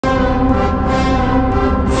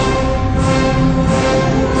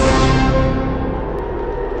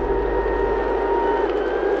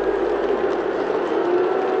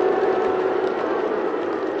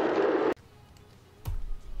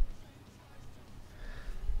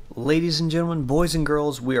Ladies and gentlemen, boys and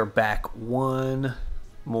girls, we are back one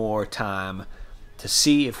more time to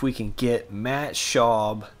see if we can get Matt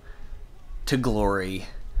Schaub to glory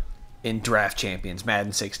in Draft Champions,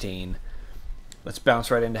 Madden 16. Let's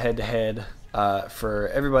bounce right into head-to-head. For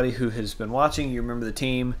everybody who has been watching, you remember the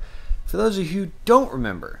team. For those of you who don't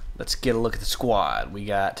remember, let's get a look at the squad. We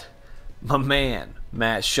got my man,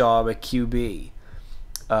 Matt Schaub at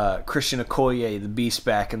QB. Christian Okoye, the beast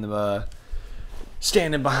back in the...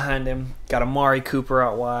 standing behind him. Got Amari Cooper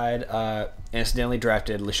out wide. Incidentally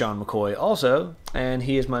drafted LaShawn McCoy also. And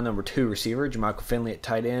he is my number 2 receiver. Jermichael Finley at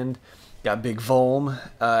tight end. Got Big Volm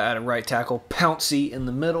at a right tackle. Pouncey in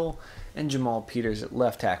the middle. And Jamal Peters at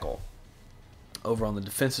left tackle. Over on the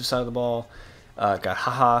defensive side of the ball, got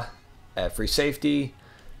Haha at free safety.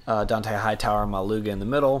 Dante Hightower and Maluga in the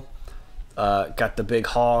middle. Got the big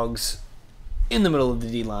hogs in the middle of the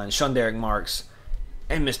D-line. Sean Derrick Marks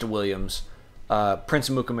and Mr. Williams. Prince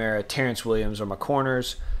Mukamara, Terrence Williams are my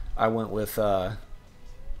corners. I went with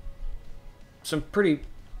some pretty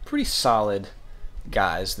solid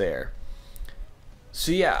guys there.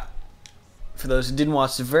 So yeah, for those who didn't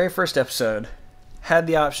watch the very first episode, had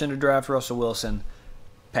the option to draft Russell Wilson,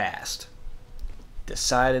 passed.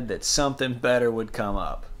 Decided that something better would come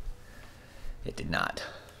up. It did not.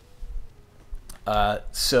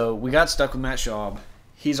 So we got stuck with Matt Schaub.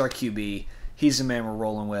 He's our QB. He's the man we're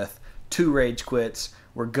rolling with. 2 rage quits.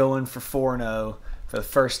 We're going for 4-0 for the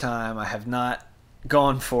first time. I have not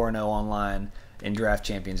gone 4-0 online in Draft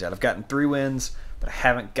Champions yet. I've gotten 3 wins, but I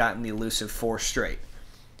haven't gotten the elusive 4 straight.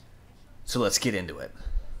 So let's get into it.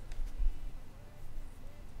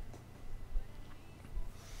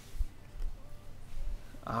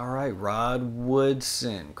 All right, Rod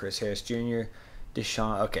Woodson, Chris Harris Jr.,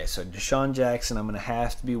 Deshaun. Okay, so Deshaun Jackson, I'm going to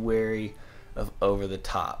have to be wary of over the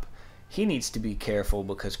top. He needs to be careful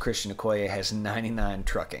because Christian Okoye has 99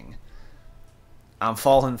 trucking. I'm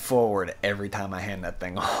falling forward every time I hand that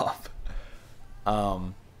thing off.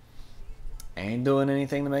 Ain't doing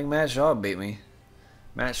anything to make Matt Schaub beat me.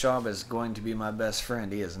 Matt Schaub is going to be my best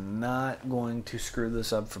friend. He is not going to screw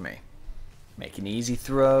this up for me. Making easy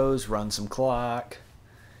throws, run some clock.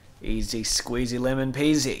 Easy squeezy lemon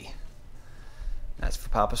peasy. That's for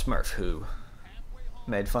Papa Smurf, who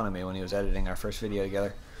made fun of me when he was editing our first video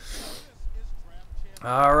together.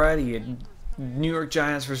 Alrighty, New York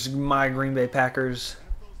Giants versus my Green Bay Packers.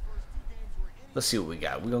 Let's see what we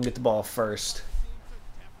got. We're going to get the ball first.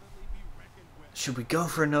 Should we go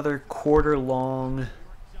for another quarter-long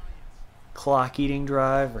clock-eating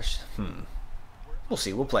drive? Or, We'll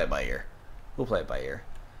see. We'll play it by ear. We'll play it by ear.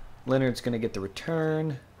 Leonard's going to get the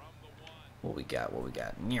return. What we got? What we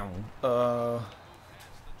got?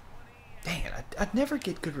 Dang it. I'd never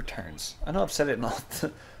get good returns. I know I've said it in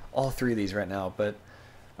all 3 of these right now, but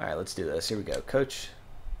all right, let's do this. Here we go, coach.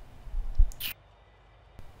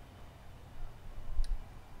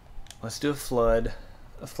 Let's do a flood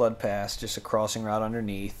pass, just a crossing route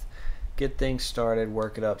underneath. Get things started,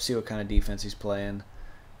 work it up, see what kind of defense he's playing.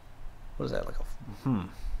 What is that, like a,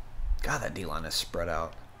 God, that D-line is spread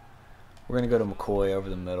out. We're going to go to McCoy over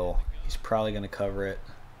the middle. He's probably going to cover it.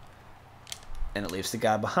 And it leaves the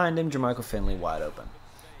guy behind him, Jermichael Finley, wide open.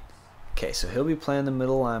 Okay, so he'll be playing the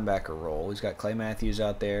middle linebacker role. He's got Clay Matthews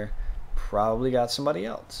out there. Probably got somebody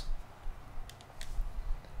else.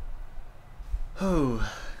 Oh.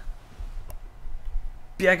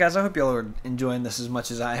 Yeah, guys, I hope y'all are enjoying this as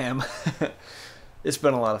much as I am. It's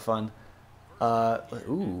been a lot of fun.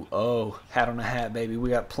 Hat on a hat, baby. We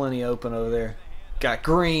got plenty open over there. Got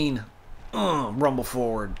green. Rumble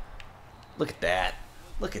forward. Look at that.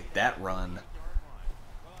 Look at that run.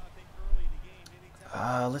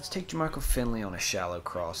 Let's take Jermichael Finley on a shallow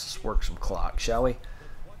cross. Let's work some clock, shall we?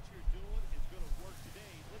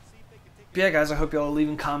 But yeah, guys, I hope y'all are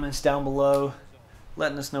leaving comments down below,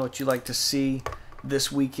 letting us know what you like to see this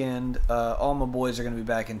weekend. All my boys are going to be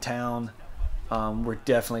back in town. We're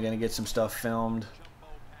definitely going to get some stuff filmed.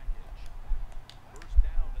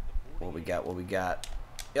 What we got? What we got?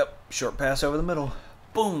 Yep, short pass over the middle.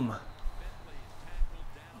 Boom.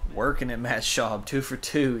 Working it, Matt Schaub. 2 for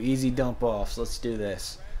 2. Easy dump offs. Let's do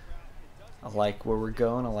this. I like where we're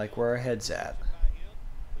going. I like where our head's at.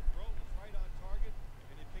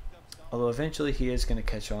 Although eventually he is going to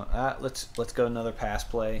catch on. Let's go another pass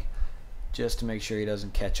play just to make sure he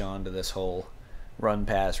doesn't catch on to this whole run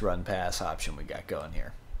pass option we got going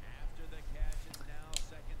here.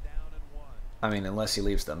 I mean, unless he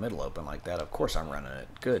leaves the middle open like that, of course I'm running it.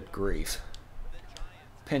 Good grief.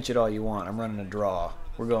 Pinch it all you want. I'm running a draw.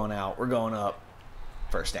 We're going out. We're going up.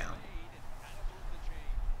 First down.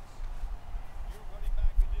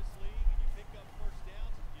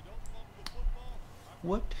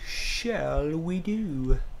 What shall we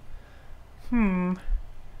do? By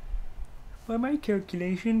my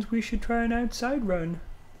calculations, we should try an outside run.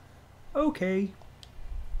 Okay.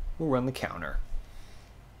 We'll run the counter.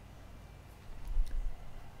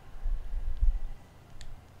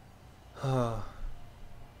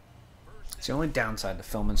 It's the only downside to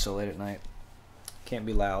filming so late at night. Can't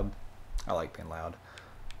be loud. I like being loud.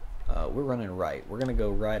 We're running right. We're going to go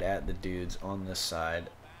right at the dudes on this side.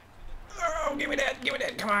 Oh, give me that. Give me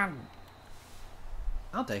that. Come on.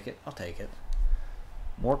 I'll take it. I'll take it.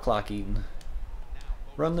 More clock eating.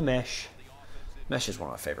 Run the mesh. Mesh is one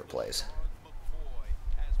of my favorite plays.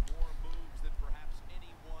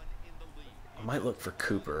 I might look for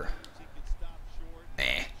Cooper.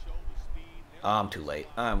 Eh. Oh, I'm too late.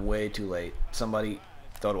 I'm way too late. Somebody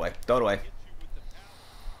throw it away. Throw it away.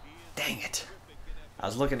 Dang it. I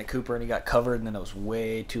was looking at Cooper and he got covered, and then it was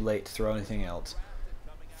way too late to throw anything else.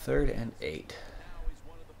 3rd and 8.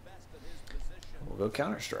 We'll go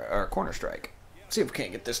counter strike or corner strike. See if we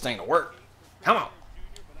can't get this thing to work. Come on.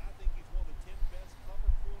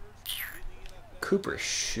 Cooper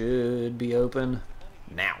should be open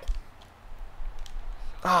now.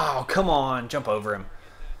 Oh, come on. Jump over him.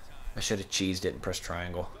 I should have cheesed it and pressed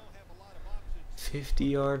triangle.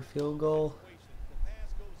 50-yard field goal.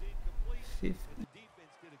 50.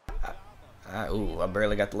 Ooh, I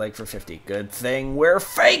barely got the leg for 50. Good thing we're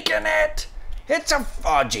faking it. It's a...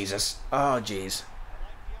 Oh, Jesus. Oh, jeez.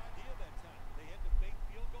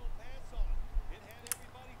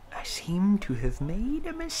 I seem to have made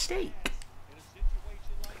a mistake.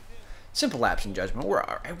 Simple lapse in judgment. We're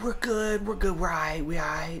all right. We're good. We're good. We're all right. We're all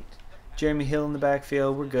right. Jeremy Hill in the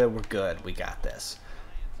backfield. We're good. We're good. We got this.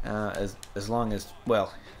 As long as...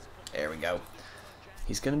 Well, there we go.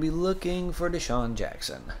 He's going to be looking for Deshaun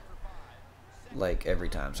Jackson. Like every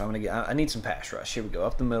time. So I'm going to get... I need some pass rush. Here we go.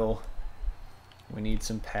 Up the middle. We need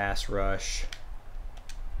some pass rush.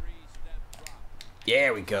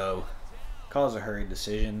 There we go. Calls a hurried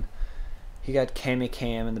decision. He got Cam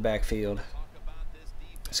in the backfield.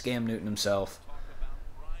 Scam Newton himself.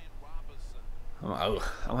 Oh,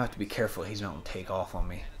 I'm gonna have to be careful. He's not gonna take off on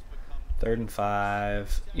me. 3rd and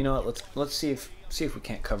 5. You know what? Let's see if we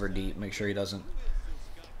can't cover deep. Make sure he doesn't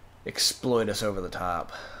exploit us over the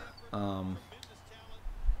top.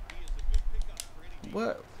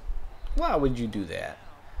 What? Why would you do that?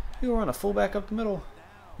 You run a fullback up the middle,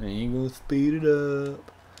 and you gonna speed it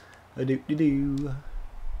up. A do do do.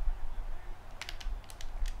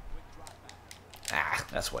 Ah,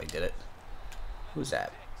 that's why he did it. Who's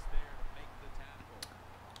that?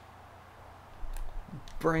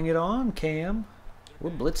 Bring it on, Cam.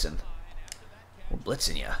 We're blitzing. We're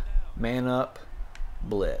blitzing ya. Man up.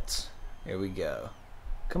 Blitz. Here we go.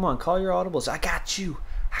 Come on, call your audibles. I got you.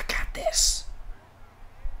 I got this.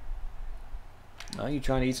 Oh, you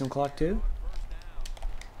trying to eat some clock too?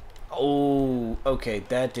 Oh, okay.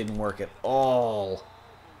 That didn't work at all.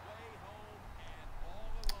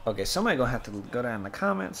 Okay, somebody gonna have to go down in the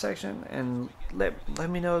comment section and let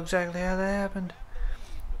me know exactly how that happened.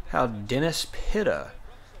 How Dennis Pitta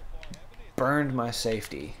burned my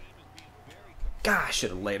safety. God, I should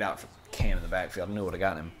have laid out for Cam in the backfield. I knew what I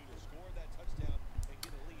got him.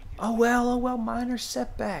 Oh well, minor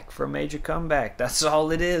setback for a major comeback. That's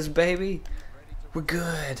all it is, baby. We're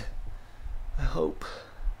good. I hope.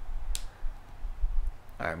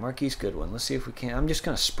 Alright, Marquise Goodwin. Let's see if we can. I'm just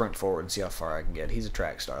going to sprint forward and see how far I can get. He's a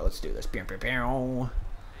track star. Let's do this.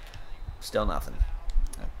 Still nothing.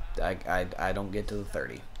 I don't get to the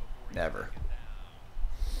 30. Never.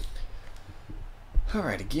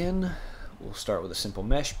 Alright, again. We'll start with a simple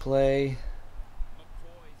mesh play.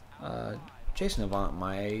 Jason Avant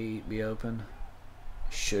might be open.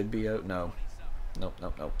 Should be open. No.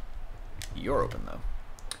 Nope. You're open, though.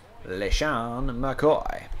 LeSean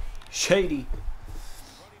McCoy. Shady.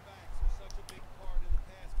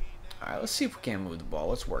 Alright, let's see if we can move the ball.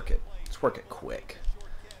 Let's work it. Let's work it quick.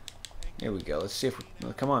 Here we go. Let's see if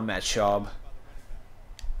we... Come on, Matt Schaub.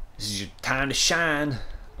 This is your time to shine.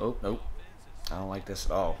 Oh, nope. I don't like this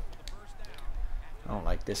at all. I don't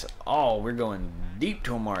like this at all. We're going deep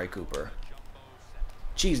to Amari Cooper.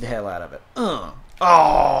 Cheese the hell out of it.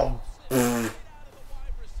 Oh!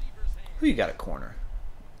 Who you got at corner?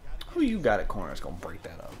 Who you got at corner that's going to break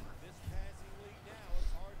that up?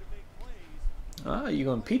 Oh, you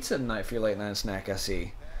going pizza tonight for your late night snack, I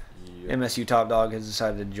see. Yep. MSU Top Dog has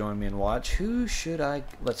decided to join me and watch. Who should I...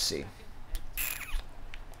 Let's see.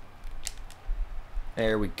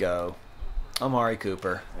 There we go. Amari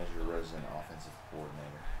Cooper. As your resident offensive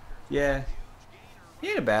coordinator. Yeah. He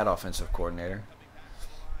ain't a bad offensive coordinator.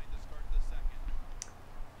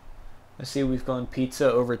 I see we've gone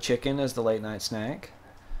pizza over chicken as the late night snack.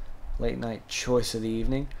 Late night choice of the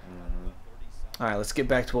evening. All right, let's get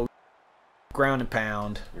back to what ground and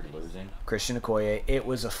pound. You're losing. Christian Okoye. It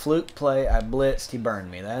was a fluke play. I blitzed. He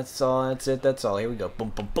burned me. That's all. That's it. That's all. Here we go. Boom,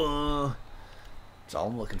 boom, boom. That's all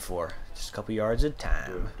I'm looking for. Just a couple yards at a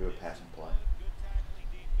time. Do a passing play.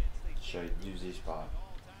 Show you use Z spot.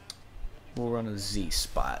 We'll run a Z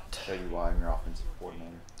spot. Show you why I'm your offensive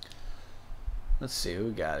coordinator. Let's see who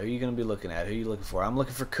we got. Who are you going to be looking at? Who are you looking for? I'm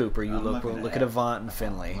looking for Cooper. You look at Avant and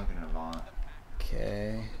Finley. I'm looking at Avant.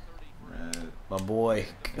 Okay. Red. My boy,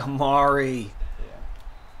 Amari. Yeah.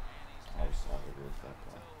 I just thought we did that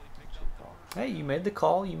play. Hey, you made the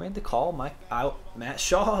call. You made the call. Matt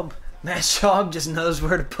Schaub. Matt Schaub just knows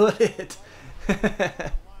where to put it.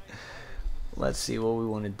 Let's see what we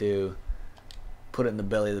want to do. Put it in the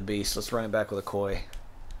belly of the beast. Let's run it back with Okoye.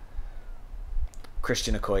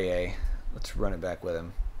 Christian Okoye. Let's run it back with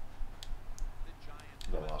him.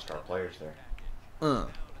 We lost our players there.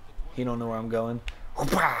 He don't know where I'm going.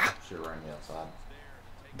 Should run the outside.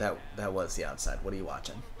 That was the outside. What are you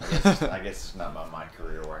watching? I guess it's not my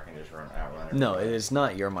career where I can just outrun everybody. No, it is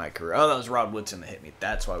not your my career. Oh, that was Rod Woodson that hit me.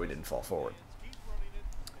 That's why we didn't fall forward.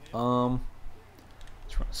 Let's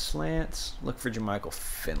run slants. Look for Jermichael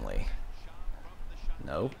Finley.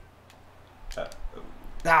 Nope.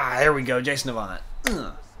 There we go. Jason Avant.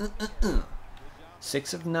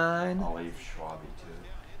 6 of 9. I'll leave Schwab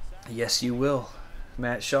to it. Yes, you will.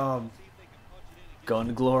 Matt Schaub. Going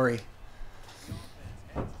to glory.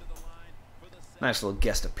 Nice little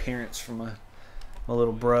guest appearance from my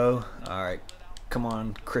little bro. All right. Come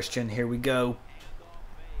on, Christian. Here we go.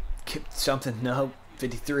 Get something. No.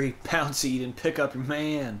 53. Pouncy. You didn't pick up your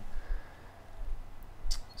man.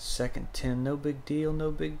 2nd 10. No big deal. No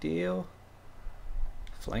big deal.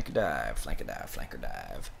 Flanker dive. Flanker dive. Flanker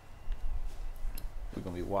dive. We're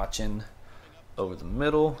going to be watching over the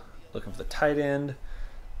middle. Looking for the tight end.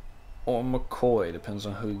 Or McCoy. Depends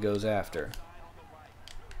on who he goes after.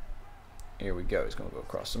 Here we go. He's going to go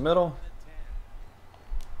across the middle.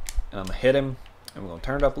 And I'm going to hit him. And we're going to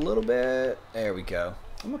turn it up a little bit. There we go.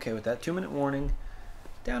 I'm okay with that. 2-minute warning.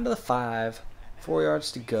 Down to the 5. 4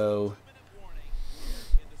 yards to go.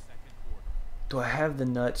 Do I have the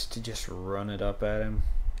nuts to just run it up at him?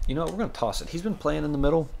 You know what? We're going to toss it. He's been playing in the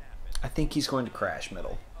middle. I think he's going to crash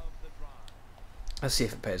middle. Let's see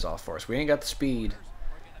if it pays off for us. We ain't got the speed.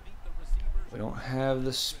 We don't have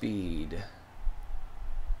the speed. Do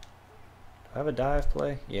I have a dive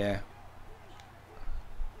play? Yeah.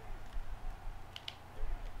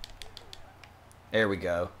 There we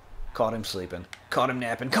go. Caught him sleeping. Caught him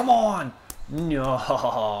napping. Come on!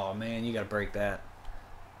 No, man, you got to break that.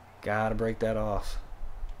 Got to break that off.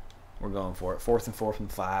 We're going for it. 4th and 4 from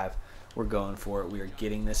 5. We're going for it. We are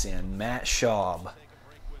getting this in. Matt Schaub.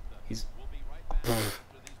 He's...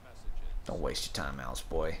 Don't waste your time, Alice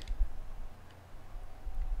boy.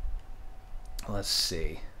 Let's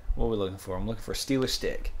see. What are we looking for? I'm looking for a Steeler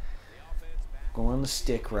stick. Going on the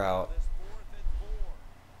stick route.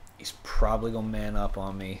 He's probably going to man up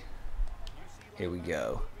on me. Here we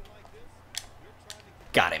go.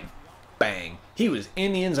 Got him. Bang. He was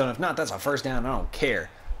in the end zone. If not, that's a first down. I don't care.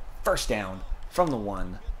 First down from the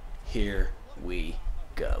 1. Here we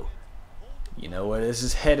go. You know where this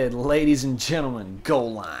is headed, ladies and gentlemen.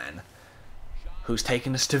 Goal line. Who's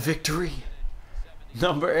taking us to victory?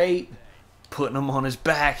 Number 8. Putting him on his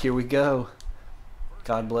back. Here we go.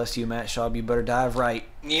 God bless you, Matt Schaub. You better dive right.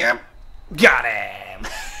 Yep. Got him.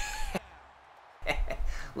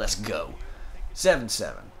 Let's go.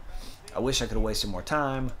 7-7. I wish I could have wasted more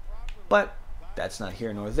time, but that's not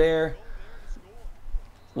here nor there.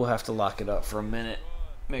 We'll have to lock it up for a minute.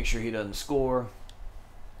 Make sure he doesn't score.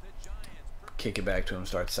 Kick it back to him.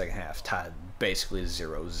 Start the second half. Tied basically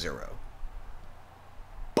 0-0.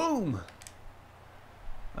 Boom.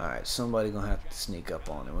 Alright, somebody going to have to sneak up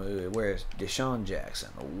on him. Where's Deshaun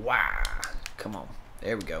Jackson? Wow. Come on.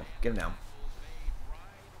 There we go. Get him down.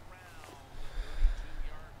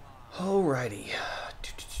 Alrighty.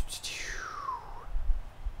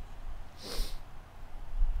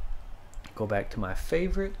 Go back to my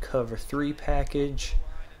favorite cover 3 package.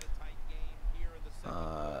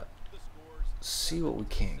 See what we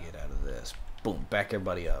can get out of this. Boom. Back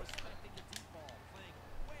everybody up.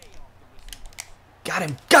 Got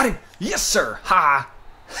him! Got him! Yes, sir! Ha!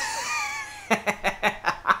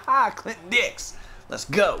 Clinton Dix! Let's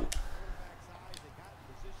go!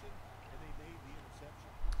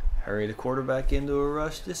 Hurry the quarterback into a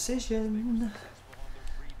rush decision.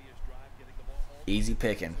 Easy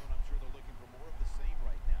picking.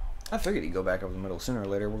 I figured he'd go back over the middle sooner or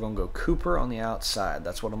later. We're going to go Cooper on the outside.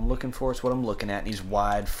 That's what I'm looking for. It's what I'm looking at. And he's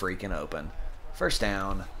wide freaking open. First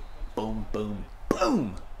down. Boom, boom,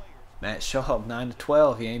 boom. Matt Schaub,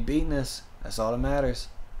 9-12. He ain't beating us. That's all that matters.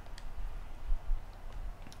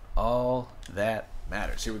 All that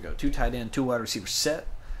matters. Here we go. 2 tight end, 2 wide receiver set.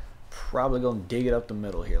 Probably going to dig it up the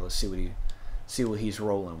middle here. Let's see what he's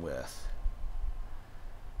rolling with.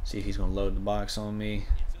 See if he's going to load the box on me.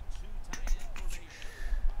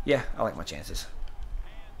 Yeah, I like my chances.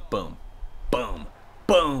 Boom. Boom.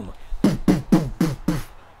 Boom.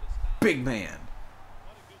 Big man.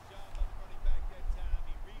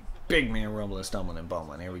 Big man rumbling, stumbling, and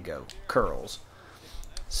bumbling. Here we go. Curls.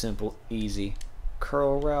 Simple, easy.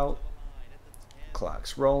 Curl route.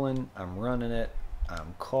 Clock's rolling. I'm running it.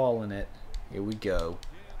 I'm calling it. Here we go.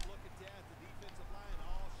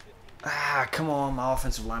 Ah, come on. My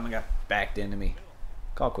offensive lineman got backed into me.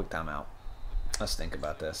 Call a quick timeout. Let's think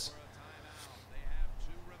about this.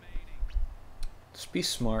 Just be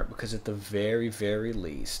smart, because at the very, very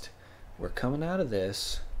least, we're coming out of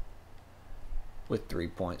this with 3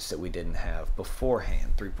 points that we didn't have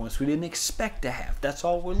beforehand. 3 points we didn't expect to have. That's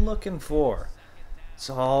all we're looking for. That's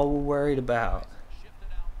all we're worried about.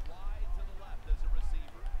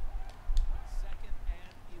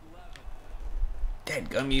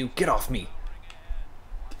 Dadgum you. Get off me.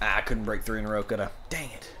 Ah, I couldn't break 3 in a row, could I? Dang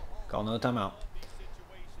it. Call another timeout.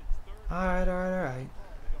 Alright, alright, alright.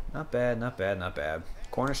 Not bad, not bad, not bad.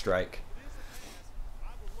 Corner strike.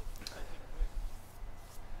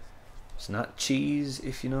 It's not cheese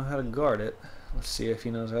if you know how to guard it. Let's see if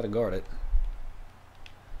he knows how to guard it.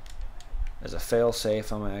 As a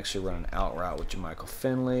fail-safe, I'm going to actually run an out route with Jermichael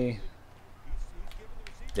Finley.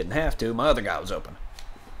 Didn't have to. My other guy was open.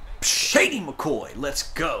 Shady McCoy. Let's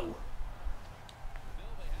go.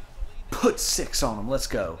 Put 6 on him. Let's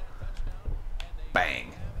go.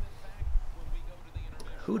 Bang.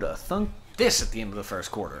 Who'd have thunk this at the end of the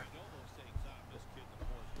first quarter?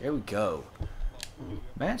 There we go.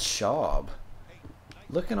 Matt Schaub.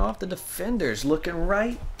 Looking off the defenders. Looking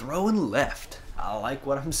right. Throwing left. I like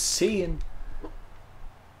what I'm seeing.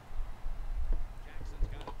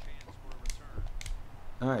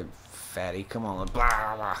 Alright, fatty. Come on.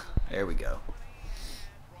 Blah, blah. There we go.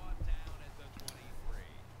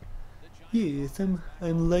 Yes, I'm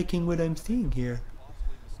liking what I'm seeing here.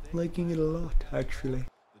 Liking it a lot, actually.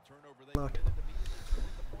 A lot.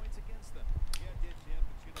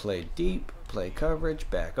 Play deep, play coverage,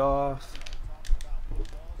 back off.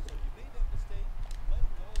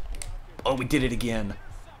 Oh, we did it again.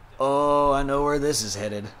 Oh, I know where this is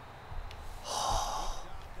headed. Oh,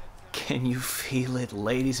 can you feel it,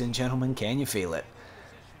 ladies and gentlemen? Can you feel it?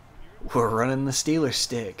 We're running the Steelers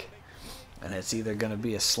stick. And it's either going to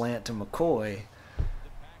be a slant to McCoy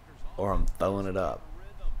or I'm throwing it up.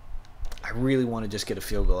 I really want to just get a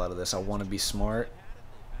field goal out of this. I want to be smart.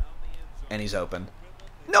 And he's open.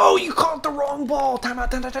 No, you called the wrong ball.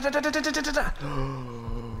 Timeout.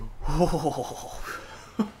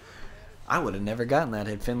 I would have never gotten that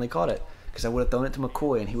had Finley caught it, because I would have thrown it to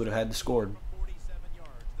McCoy and he would have had to score.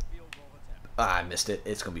 Ah, I missed it.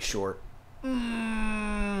 It's going to be short.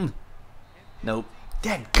 Nope.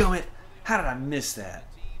 Dadgummit. How did I miss that?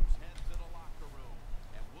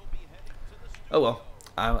 Oh well.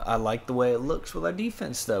 I like the way it looks with our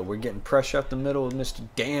defense, though. We're getting pressure up the middle with Mr.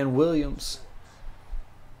 Dan Williams.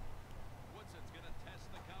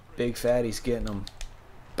 Big Fatty's getting them.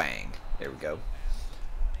 Bang. There we go.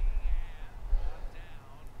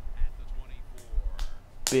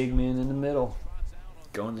 Big man in the middle.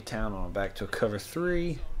 Going to town on him. Back to a cover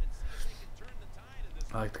 3.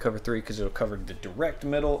 I like the cover 3 because it'll cover the direct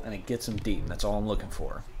middle and it gets him deep. And that's all I'm looking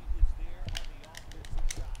for.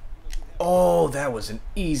 Oh, that was an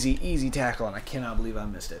easy, easy tackle, and I cannot believe I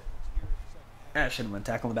missed it. That should have been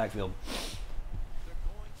tackling the backfield.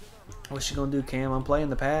 What you gonna do, Cam? I'm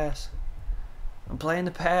playing the pass. I'm playing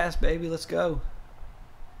the pass, baby. Let's go.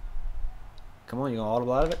 Come on, you gonna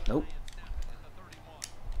audible out of it? Nope.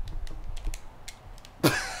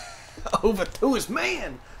 Over to his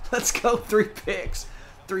man. Let's go. 3 picks.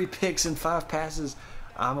 3 picks and 5 passes.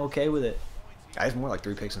 I'm okay with it. Guys, more like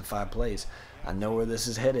 3 picks and 5 plays. I know where this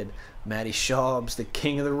is headed. Matty Schaub's the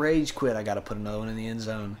king of the rage quit. I got to put another one in the end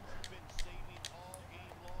zone.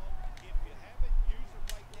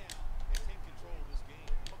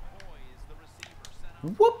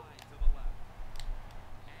 Whoop.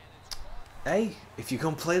 Hey, if you're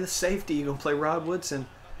going to play the safety, you're going to play Rod Woodson.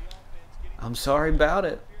 I'm sorry about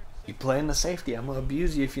it. You playing the safety. I'm going to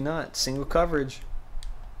abuse you if you're not. Single coverage.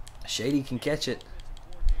 Shady can catch it.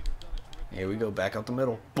 Here we go. Back up the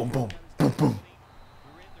middle. Boom, boom, boom, boom.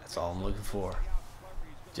 That's all I'm looking for.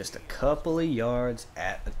 Just a couple of yards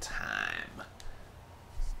at a time.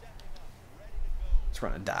 Let's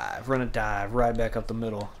run a dive right back up the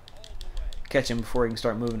middle. Catch him before he can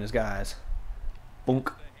start moving his guys. Boom.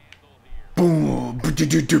 Boom.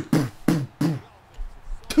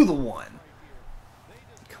 To the one.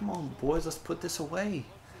 Come on, boys. Let's put this away.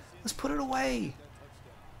 Let's put it away.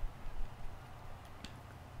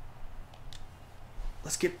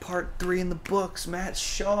 Let's get part 3 in the books. Matt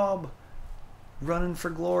Schaub running for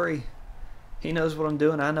glory. He knows what I'm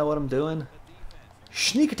doing. I know what I'm doing.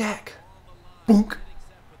 Sneak attack. Boonk.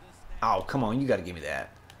 Oh, come on. You got to give me that.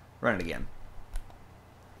 Run it again.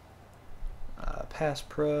 Pass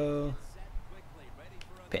pro.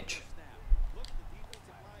 Pinch.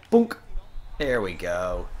 Boonk. There we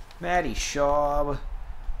go. Matty Schaub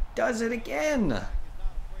does it again.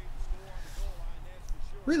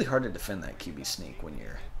 Really hard to defend that QB sneak when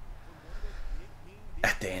you're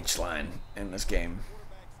at the inch line in this game.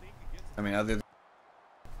 I mean, other than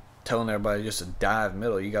telling everybody just to dive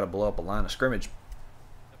middle, you got to blow up a line of scrimmage.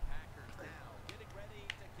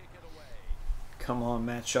 Come on,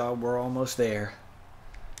 Matt Schaub, we're almost there.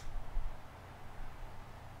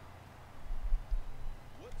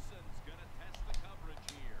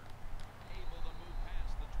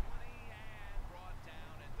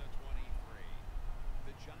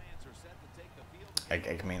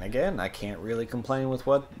 I mean, again, I can't really complain with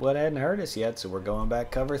what hadn't hurt us yet, so we're going back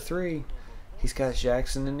cover 3. He's got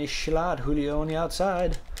Jackson in the slot, Julio on the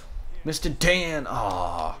outside. Mr. Dan,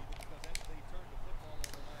 aw.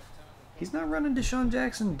 He's not running Deshaun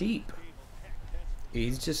Jackson deep.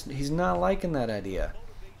 He's not liking that idea.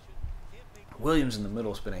 Williams in the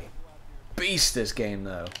middle has been a beast this game,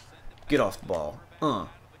 though. Get off the ball.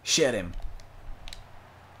 Shed him.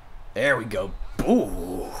 There we go.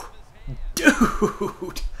 Ooh.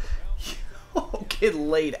 Dude. Oh, get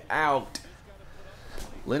laid out.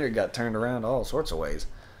 Leonard got turned around all sorts of ways.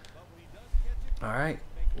 Alright.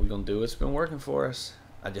 We're going to do what's been working for us.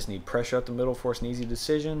 I just need pressure up the middle, force an easy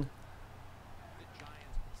decision.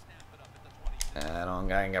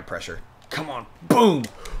 I ain't got pressure. Come on. Boom.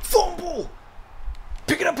 Fumble.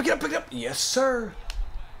 Pick it up, pick it up, pick it up. Yes, sir.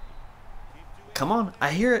 Come on.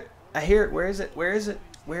 I hear it. I hear it. Where is it? Where is it?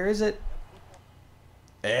 Where is it?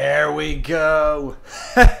 There we go.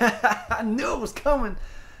 I knew it was coming.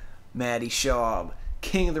 Matty Schaub,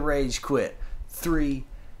 King of the Rage quit. 3-0.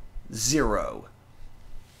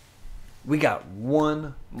 We got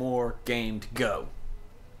one more game to go.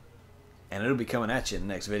 And it'll be coming at you in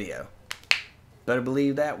the next video. Better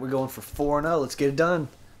believe that. We're going for 4-0. Let's get it done.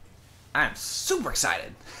 I'm super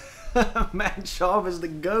excited. Matt Schaub is the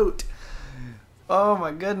GOAT. Oh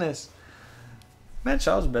my goodness. Matt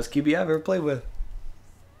Schaub's the best QB I've ever played with.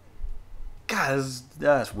 God,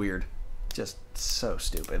 that's weird. Just so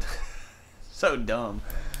stupid. So dumb.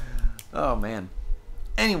 Oh, man.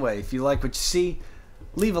 Anyway, if you like what you see,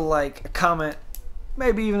 leave a like, a comment,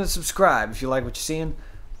 maybe even a subscribe if you like what you're seeing.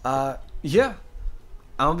 Yeah.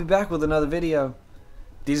 I'll be back with another video.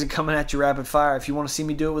 These are coming at you rapid fire. If you want to see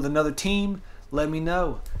me do it with another team, let me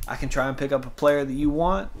know. I can try and pick up a player that you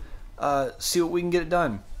want. See what we can get it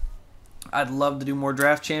done. I'd love to do more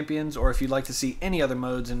draft champions, or if you'd like to see any other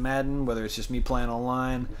modes in Madden, whether it's just me playing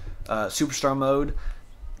online, superstar mode,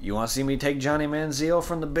 you want to see me take Johnny Manziel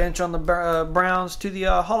from the bench on the Browns to the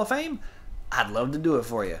Hall of Fame, I'd love to do it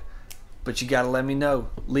for you. But you got to let me know.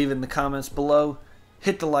 Leave it in the comments below.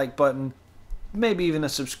 Hit the like button. Maybe even a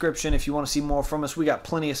subscription if you want to see more from us. We got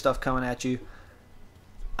plenty of stuff coming at you.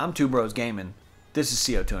 I'm Two Bros Gaming. This is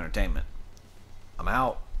CO2 Entertainment. I'm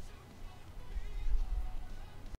out.